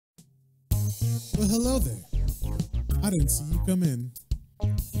Well, hello there. I didn't see you come in.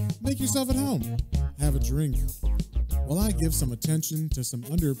 Make yourself at home. Have a drink. While I give some attention to some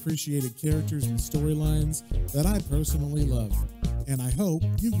underappreciated characters and storylines that I personally love. And I hope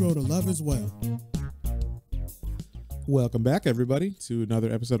you grow to love as well. Welcome back, everybody, to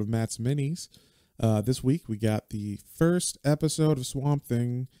another episode of Matt's Minis. This week, we got the first episode of Swamp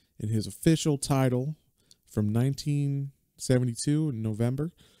Thing in his official title from 1972 in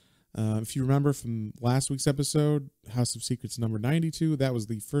November. If you remember from last week's episode, House of Secrets number 92, that was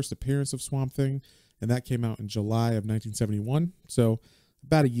the first appearance of Swamp Thing, and that came out in July of 1971. So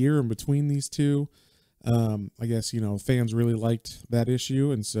about a year in between these two. I guess, fans really liked that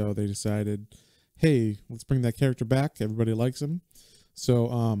issue, and so they decided, hey, let's bring that character back. Everybody likes him.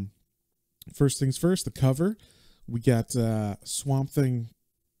 So first things first, the cover. We got Swamp Thing,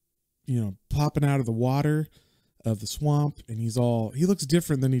 popping out of the water of the swamp, and he looks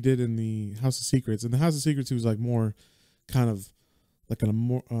different than he did in the House of Secrets. In the House of Secrets, he was like more kind of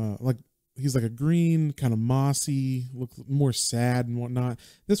like he's like a green, kind of mossy, look more sad and whatnot.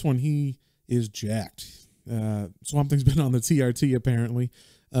 This one, he is jacked. Swamp Thing's been on the TRT apparently.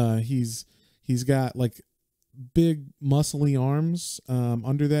 He's got like big muscly arms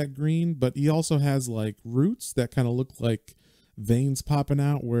under that green, but he also has like roots that kind of look like veins popping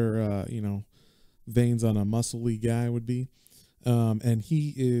out where veins on a muscly guy would be. And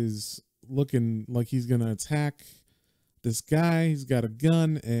he is looking like he's going to attack this guy. He's got a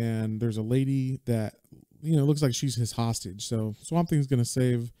gun, and there's a lady that, looks like she's his hostage. So Swamp Thing's going to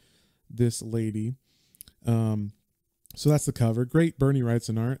save this lady. So that's the cover. Great Bernie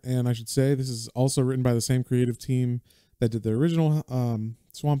Wrightson art. And I should say, this is also written by the same creative team that did the original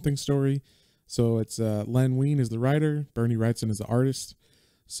Swamp Thing story. So it's Len Wein is the writer. Bernie Wrightson is the artist.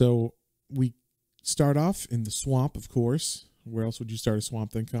 So we start off in the swamp, of course. Where else would you start a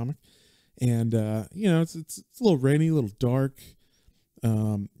Swamp Thing comic? And it's a little rainy, a little dark.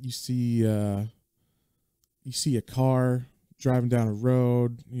 You see a car driving down a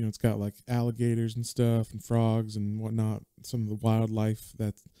road. It's got like alligators and stuff and frogs and whatnot, some of the wildlife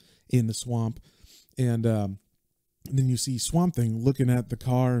that's in the swamp. And then you see Swamp Thing looking at the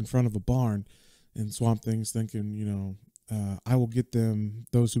car in front of a barn, and Swamp Thing's thinking, I will get them,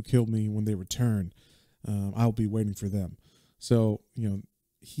 those who killed me, when they return. I'll be waiting for them. So,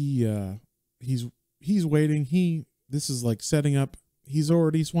 he's waiting. This is like setting up. He's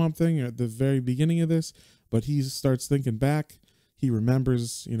already Swamp Thing at the very beginning of this, but he starts thinking back. He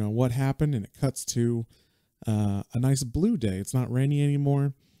remembers, what happened, and it cuts to a nice blue day. It's not rainy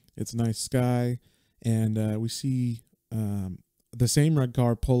anymore. It's a nice sky, and we see the same red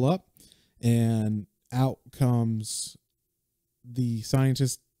car pull up, and out comes the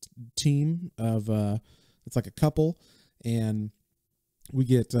scientist team of it's like a couple, and we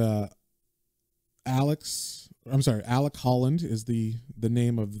get Alec Holland is the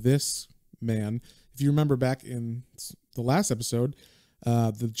name of this man. If you remember back in the last episode,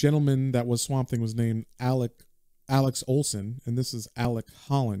 the gentleman that was Swamp Thing was named Alex Olson, and this is Alec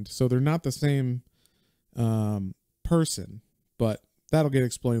Holland. So they're not the same person, but that'll get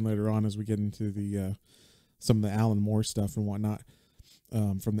explained later on as we get into the some of the Alan Moore stuff and whatnot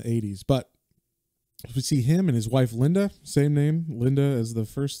from the 80s. But we see him and his wife Linda, same name, Linda, as the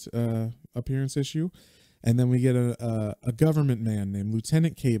first appearance issue. And then we get a government man named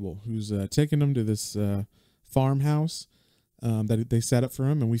Lieutenant Cable, who's taking him to this farmhouse that they set up for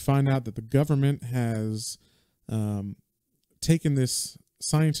him. And we find out that the government has taken this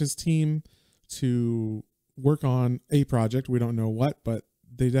scientist team to work on a project. We don't know what, but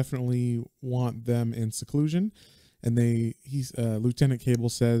they definitely want them in seclusion. And Lieutenant Cable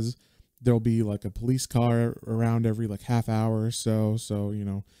says there'll be like a police car around every like half hour or so. So,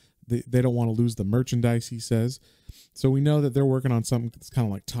 they don't want to lose the merchandise, he says. So we know that they're working on something that's kind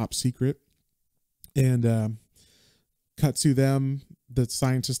of like top secret. And cut to them, the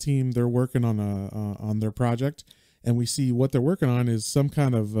scientist team, they're working on their project. And we see what they're working on is some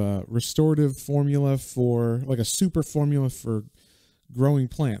kind of restorative formula for, like a super formula for growing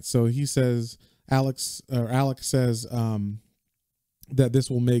plants. So he says, Alec says that this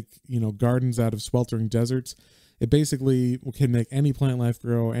will make, gardens out of sweltering deserts. It basically can make any plant life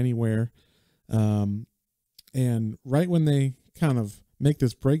grow anywhere. And right when they kind of make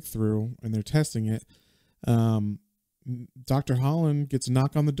this breakthrough and they're testing it, Dr. Holland gets a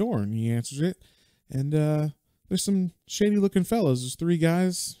knock on the door, and he answers it. And there's some shady looking fellows. There's three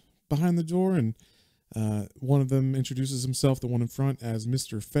guys behind the door, and one of them introduces himself, the one in front, as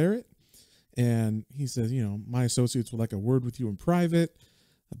Mr. Ferret. And he says, my associates would like a word with you in private.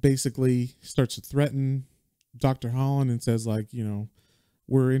 Basically starts to threaten Dr. Holland and says, like,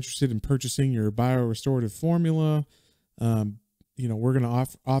 we're interested in purchasing your biorestorative formula. We're going to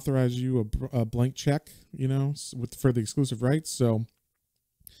authorize you a blank check, for the exclusive rights. So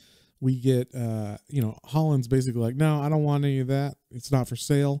we get, Holland's basically like, no, I don't want any of that. It's not for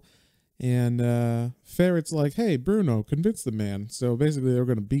sale. And Ferret's like, hey, Bruno, convince the man. So basically they're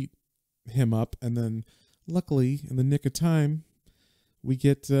going to beat him up. And then luckily, in the nick of time, we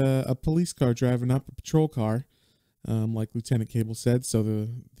get a police car driving up, a patrol car, like Lieutenant Cable said. So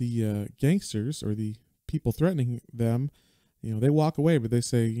the gangsters, or the people threatening them, they walk away, but they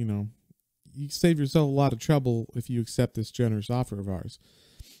say, you save yourself a lot of trouble if you accept this generous offer of ours.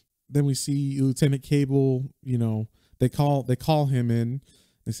 Then we see Lieutenant Cable, they call him in.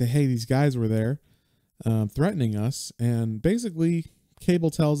 They say, hey, these guys were there threatening us. And basically, Cable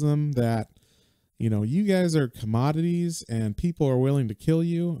tells them that, you guys are commodities and people are willing to kill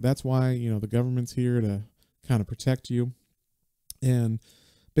you. That's why, the government's here to kind of protect you. And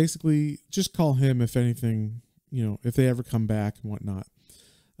basically, just call him if anything, if they ever come back and whatnot.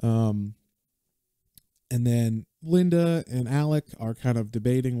 And then Linda and Alec are kind of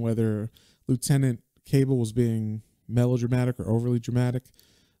debating whether Lieutenant Cable was being melodramatic or overly dramatic,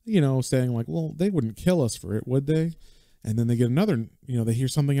 saying like, well, they wouldn't kill us for it, would they? And then they get another, they hear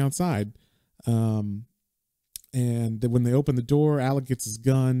something outside. And when they open the door, Alec gets his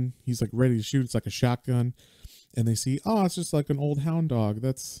gun. He's like ready to shoot. It's like a shotgun. And they see, oh, it's just like an old hound dog.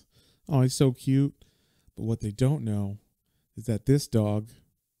 He's so cute. But what they don't know is that this dog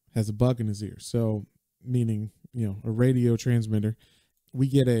has a bug in his ear. So, meaning, a radio transmitter. We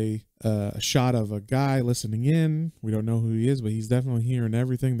get a shot of a guy listening in. We don't know who he is, but he's definitely hearing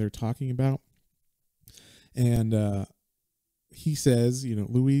everything they're talking about. And he says,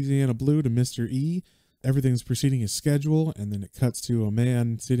 Louisiana Blue to Mr. E. Everything's proceeding as scheduled. And then it cuts to a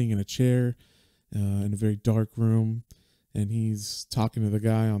man sitting in a chair in a very dark room. And he's talking to the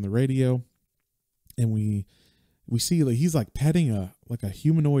guy on the radio. And we see like he's like petting a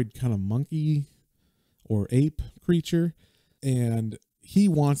humanoid kind of monkey or ape creature. And he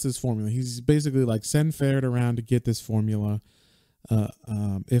wants this formula. He's basically like, send Ferret around to get this formula.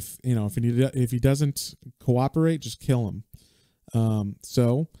 If he doesn't cooperate, just kill him.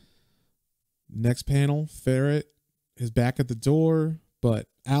 So next panel, Ferret is back at the door, but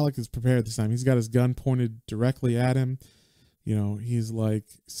Alec is prepared this time. He's got his gun pointed directly at him. He's like,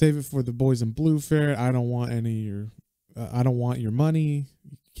 save it for the boys in blue, Ferret. I don't want I don't want your money.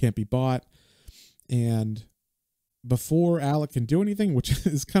 You can't be bought. And before Alec can do anything, which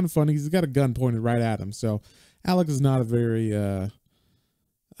is kind of funny, he's got a gun pointed right at him. So Alec is not a very, I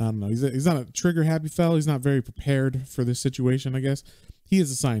don't know, he's not a trigger happy fellow. He's not very prepared for this situation, I guess. He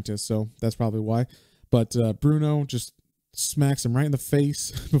is a scientist, so that's probably why. But Bruno just smacks him right in the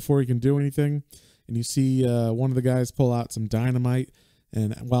face before he can do anything. And you see one of the guys pull out some dynamite.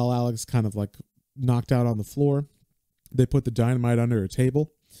 And while Alec's kind of like knocked out on the floor, they put the dynamite under a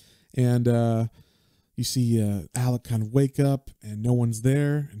table. And you see Alec kind of wake up and no one's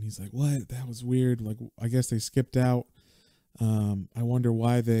there. And he's like, what? That was weird. Like, I guess they skipped out. I wonder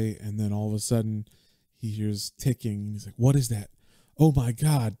why they... And then all of a sudden he hears ticking. And he's like, what is that? Oh my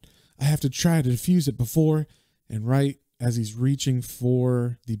God. I have to try to defuse it before. And right as he's reaching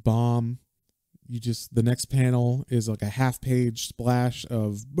for the bomb, the next panel is like a half-page splash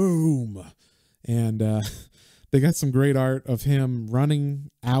of boom. And they got some great art of him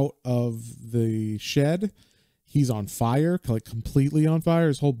running out of the shed. He's on fire, like completely on fire,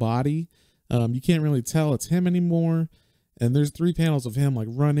 his whole body. You can't really tell it's him anymore. And there's 3 panels of him like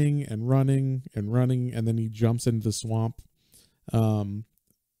running and running and running, and then he jumps into the swamp.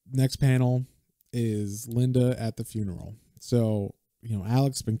 Next panel is Linda at the funeral. So,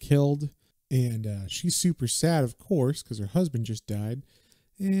 Alec's been killed, and she's super sad, of course, because her husband just died.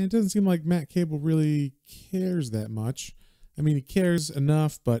 And it doesn't seem like Matt Cable really cares that much. I mean, he cares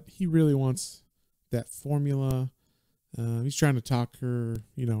enough, but he really wants that formula. He's trying to talk her,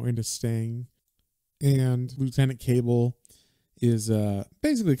 into staying. And Lieutenant Cable is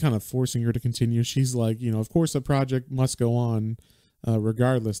basically kind of forcing her to continue. She's like, of course the project must go on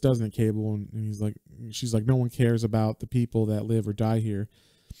regardless, doesn't it, Cable? And she's like, no one cares about the people that live or die here.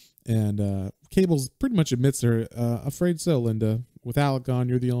 And Cable's pretty much admits to her, afraid so, Linda. With Alec gone,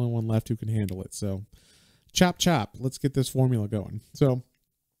 you're the only one left who can handle it. So chop, chop. Let's get this formula going. So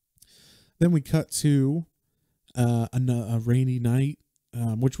then we cut to a rainy night,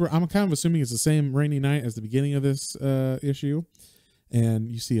 which I'm kind of assuming it's the same rainy night as the beginning of this issue.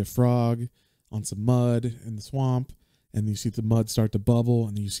 And you see a frog on some mud in the swamp, and you see the mud start to bubble,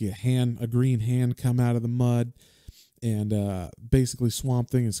 and then you see a green hand come out of the mud. And basically Swamp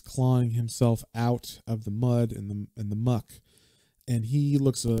Thing is clawing himself out of the mud and the muck. and he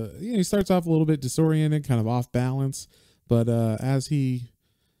looks, he starts off a little bit disoriented, kind of off balance, but as he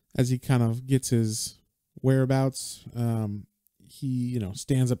kind of gets his whereabouts, he,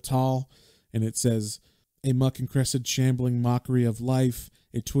 stands up tall, and it says, "A muck-encrusted shambling mockery of life,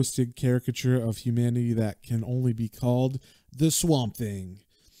 a twisted caricature of humanity that can only be called the Swamp Thing."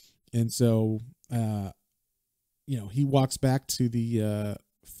 And so, he walks back to the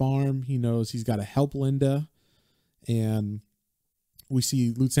farm. He knows he's got to help Linda, and we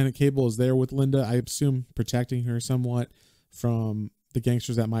see Lieutenant Cable is there with Linda, I assume protecting her somewhat from the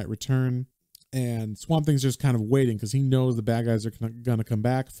gangsters that might return. And Swamp Thing's just kind of waiting because he knows the bad guys are going to come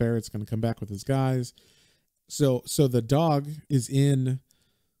back. Ferret's going to come back with his guys. So the dog is in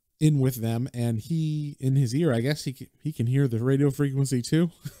with them, and he, in his ear, I guess he can hear the radio frequency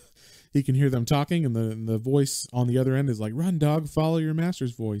too. He can hear them talking, and the voice on the other end is like, "Run, dog, follow your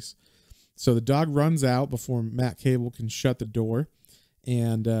master's voice." So the dog runs out before Matt Cable can shut the door,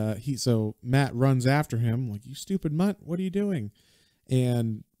 and so Matt runs after him like, "You stupid mutt, what are you doing?"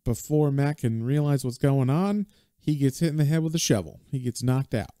 And before Matt can realize what's going on, he gets hit in the head with a shovel. He gets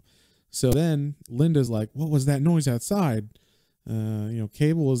knocked out. So then Linda's like, "What was that noise outside?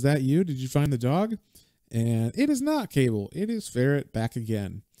 Cable, is that you? Did you find the dog?" And it is not Cable. It is Ferret back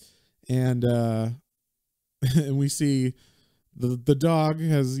again. And and we see the dog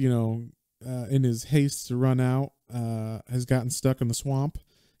has, in his haste to run out, has gotten stuck in the swamp.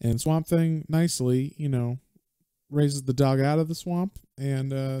 And Swamp Thing nicely, raises the dog out of the swamp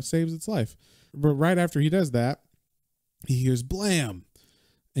and saves its life. But right after he does that, he hears blam,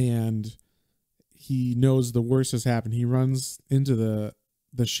 and he knows the worst has happened. He runs into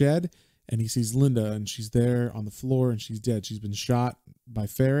the shed, and he sees Linda, and she's there on the floor, and she's dead. She's been shot by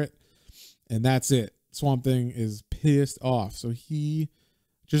Ferret, and that's it. Swamp Thing is pissed off, so he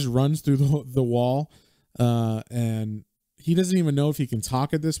just runs through the wall, and he doesn't even know if he can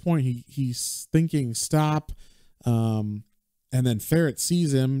talk at this point. He's thinking stop, and then Ferret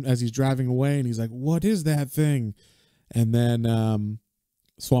sees him as he's driving away, and he's like, "What is that thing?" And then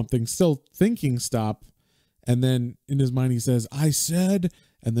Swamp Thing still thinking stop, and then in his mind he says, "I said,"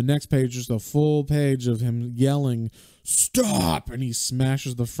 and the next page is a full page of him yelling, "Stop!" And he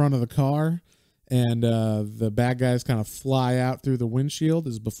smashes the front of the car, and the bad guys kind of fly out through the windshield.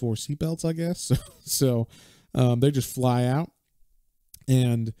 This is before seatbelts, I guess. So they just fly out,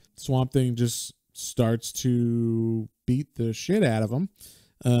 and Swamp Thing just starts to beat the shit out of him.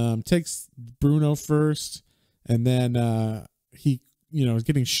 Takes Bruno first, and then he is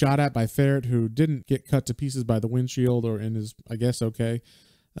getting shot at by Ferret, who didn't get cut to pieces by the windshield, or in his, I guess, okay,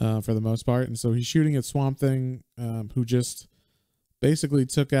 for the most part. And so he's shooting at Swamp Thing, who just basically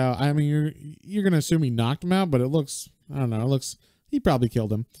took out, I mean, you're going to assume he knocked him out, but it looks, I don't know, he probably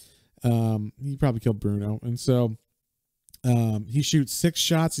killed him. He probably killed Bruno. And so he shoots 6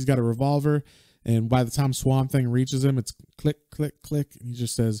 shots. He's got a revolver. And by the time Swamp Thing reaches him, it's click, click, click. And he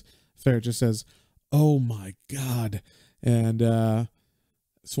just says, Ferret just says, "Oh my God." And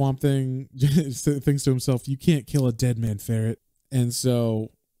Swamp Thing thinks to himself, "You can't kill a dead man, Ferret." And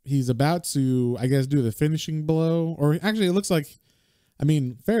so he's about to, I guess, do the finishing blow. Or actually, it looks like, I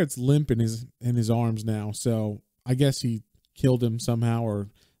mean, Ferret's limp in his arms now. So I guess he killed him somehow, or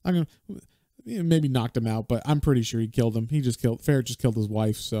maybe knocked him out. But I'm pretty sure he killed him. Ferret just killed his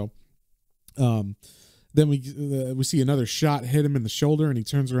wife. So then we see another shot hit him in the shoulder, and he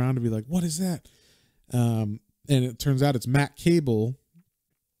turns around to be like, "What is that?" And it turns out it's Matt Cable,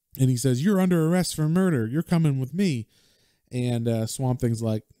 and he says, "You're under arrest for murder. You're coming with me." And Swamp Thing's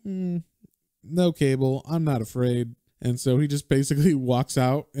like, "No, Cable, I'm not afraid." And so he just basically walks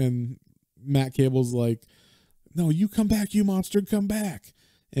out, and Matt Cable's like, "No, you come back, you monster, come back."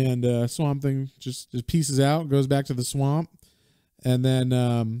 And Swamp Thing just pieces out, goes back to the swamp, and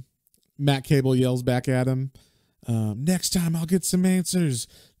then Matt Cable yells back at him, "Next time I'll get some answers.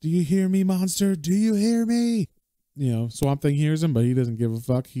 Do you hear me, monster? Do you hear me?" Swamp Thing hears him, but he doesn't give a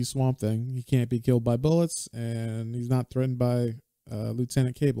fuck. He's Swamp Thing. He can't be killed by bullets, and he's not threatened by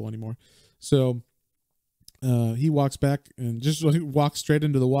Lieutenant Cable anymore. So he walks back and just walks straight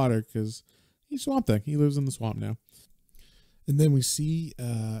into the water because he's Swamp Thing. He lives in the swamp now. And then we see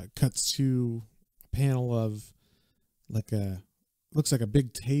cuts to a panel of looks like a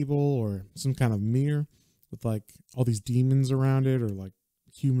big table or some kind of mirror with like all these demons around it, or like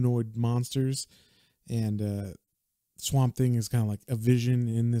humanoid monsters. And Swamp Thing is kind of like a vision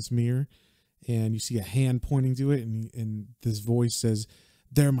in this mirror, and you see a hand pointing to it, and this voice says,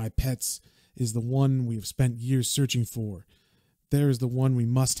 "There, my pets, is the one we have spent years searching for. There is the one we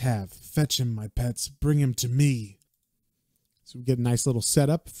must have. Fetch him, my pets. Bring him to me." So we get a nice little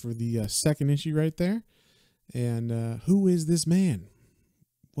setup for the second issue right there. And who is this man?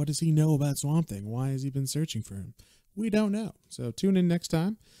 What does he know about Swamp Thing? Why has he been searching for him? We don't know. So tune in next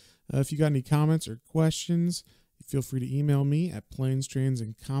time. If you got any comments or questions, feel free to email me at planes, trains,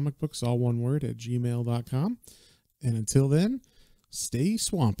 and comic books, all one word, at gmail.com. And until then, stay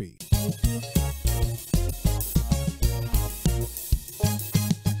swampy.